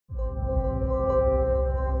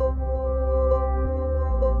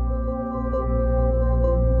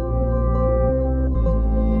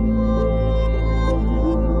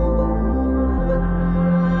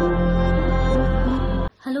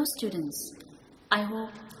I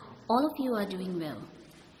hope all of you are doing well.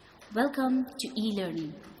 Welcome to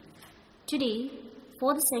e-learning. Today,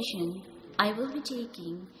 for the session, I will be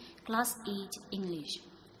taking Class 8 English.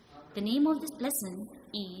 The name of this lesson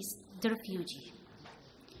is The Refugee.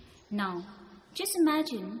 Now, just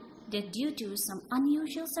imagine that due to some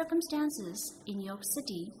unusual circumstances in your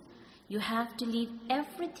city, you have to leave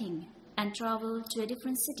everything and travel to a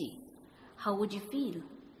different city. How would you feel?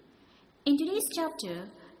 In today's chapter,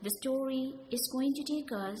 the story is going to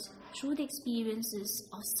take us through the experiences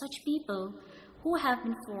of such people who have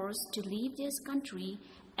been forced to leave this country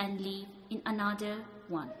and live in another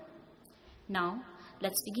one. Now,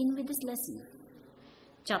 let's begin with this lesson.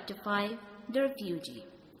 Chapter 5, The Refugee.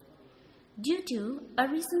 Due to a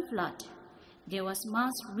recent flood, there was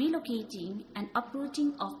mass relocating and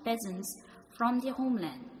uprooting of peasants from their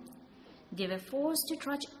homeland. They were forced to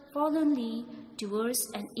trudge forlornly towards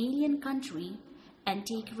an alien country and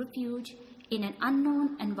take refuge in an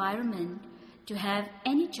unknown environment to have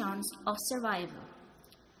any chance of survival.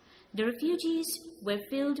 The refugees were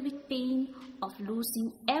filled with pain of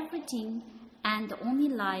losing everything and the only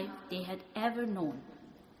life they had ever known.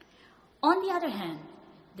 On the other hand,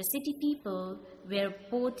 the city people were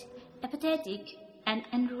both apathetic and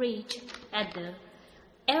enraged at the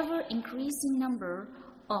ever-increasing number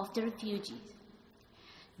of the refugees.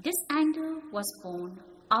 This anger was born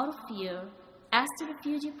out of fear as the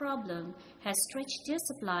refugee problem has stretched their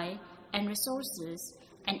supply and resources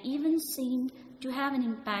and even seemed to have an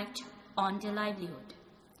impact on their livelihood.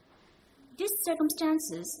 These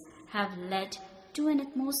circumstances have led to an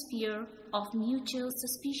atmosphere of mutual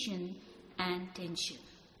suspicion and tension.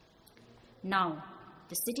 Now,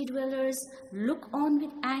 the city dwellers look on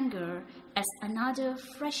with anger as another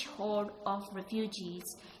fresh horde of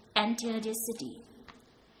refugees entered their city.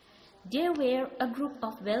 There were a group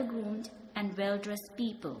of well-groomed and well-dressed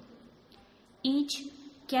people. Each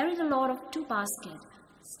carried a load of 2 baskets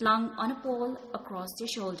slung on a pole across their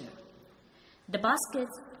shoulder. The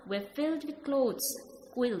baskets were filled with clothes,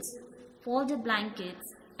 quilts, folded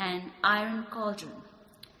blankets, and iron cauldron.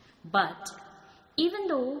 But even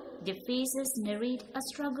though their faces narrate a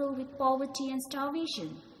struggle with poverty and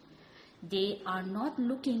starvation, they are not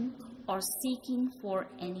looking or seeking for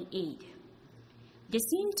any aid. They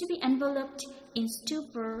seem to be enveloped in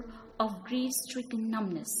stupor of grief-stricken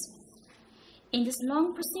numbness. In this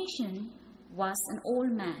long procession was an old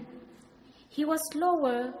man. He was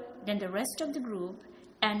slower than the rest of the group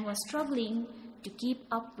and was struggling to keep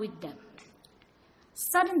up with them.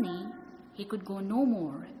 Suddenly, he could go no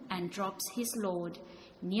more and drops his load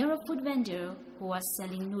near a food vendor who was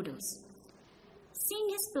selling noodles. Seeing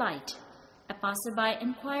his plight, a passerby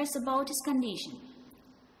inquires about his condition.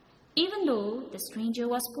 Even though the stranger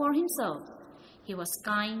was poor himself, he was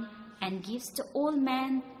kind and gives the old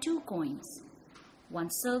man 2 coins, 1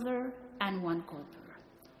 silver and 1 copper.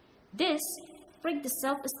 This pricked the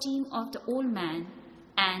self-esteem of the old man,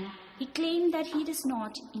 and he claimed that he does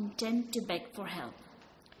not intend to beg for help.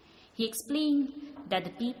 He explained that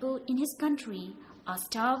the people in his country are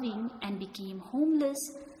starving and became homeless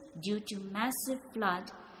due to massive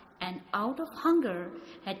flood and out of hunger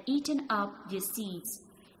had eaten up their seeds,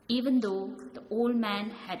 even though the old man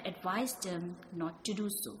had advised them not to do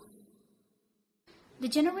so. The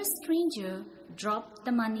generous stranger dropped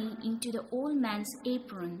the money into the old man's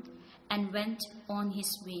apron and went on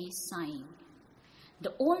his way sighing.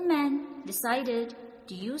 The old man decided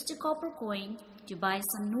to use the copper coin to buy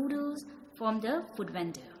some noodles from the food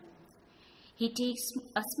vendor. He takes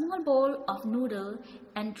a small bowl of noodle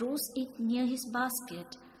and throws it near his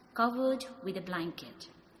basket covered with a blanket.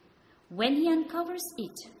 When he uncovers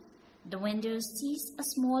it, the vendor sees a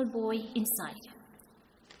small boy inside.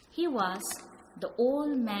 He was the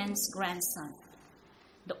old man's grandson,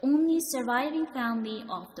 the only surviving family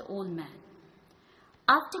of the old man.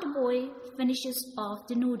 After the boy finishes off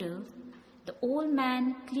the noodle, the old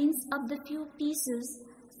man cleans up the few pieces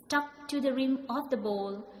stuck to the rim of the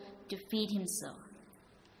bowl to feed himself.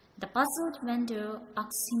 The puzzled vendor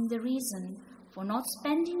asks him the reason for not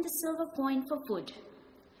spending the silver coin for food.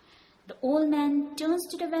 The old man turns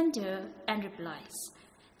to the vendor and replies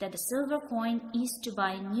that the silver coin is to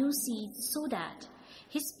buy new seeds so that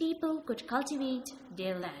his people could cultivate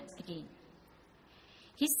their land again.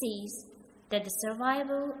 He says that the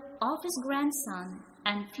survival of his grandson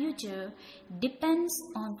and future depends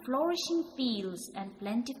on flourishing fields and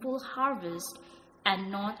plentiful harvest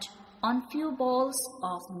and not on few bowls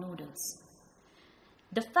of noodles.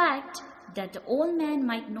 The fact that the old man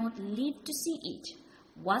might not live to see it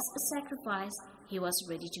was a sacrifice he was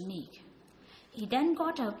ready to make. He then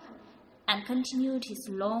got up and continued his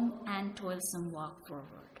long and toilsome walk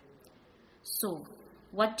forward. So,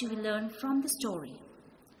 what do we learn from the story?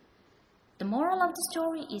 The moral of the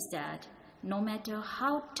story is that no matter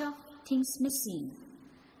how tough things may seem,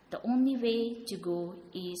 the only way to go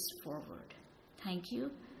is forward. Thank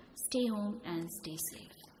you. Stay home and stay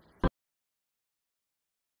safe.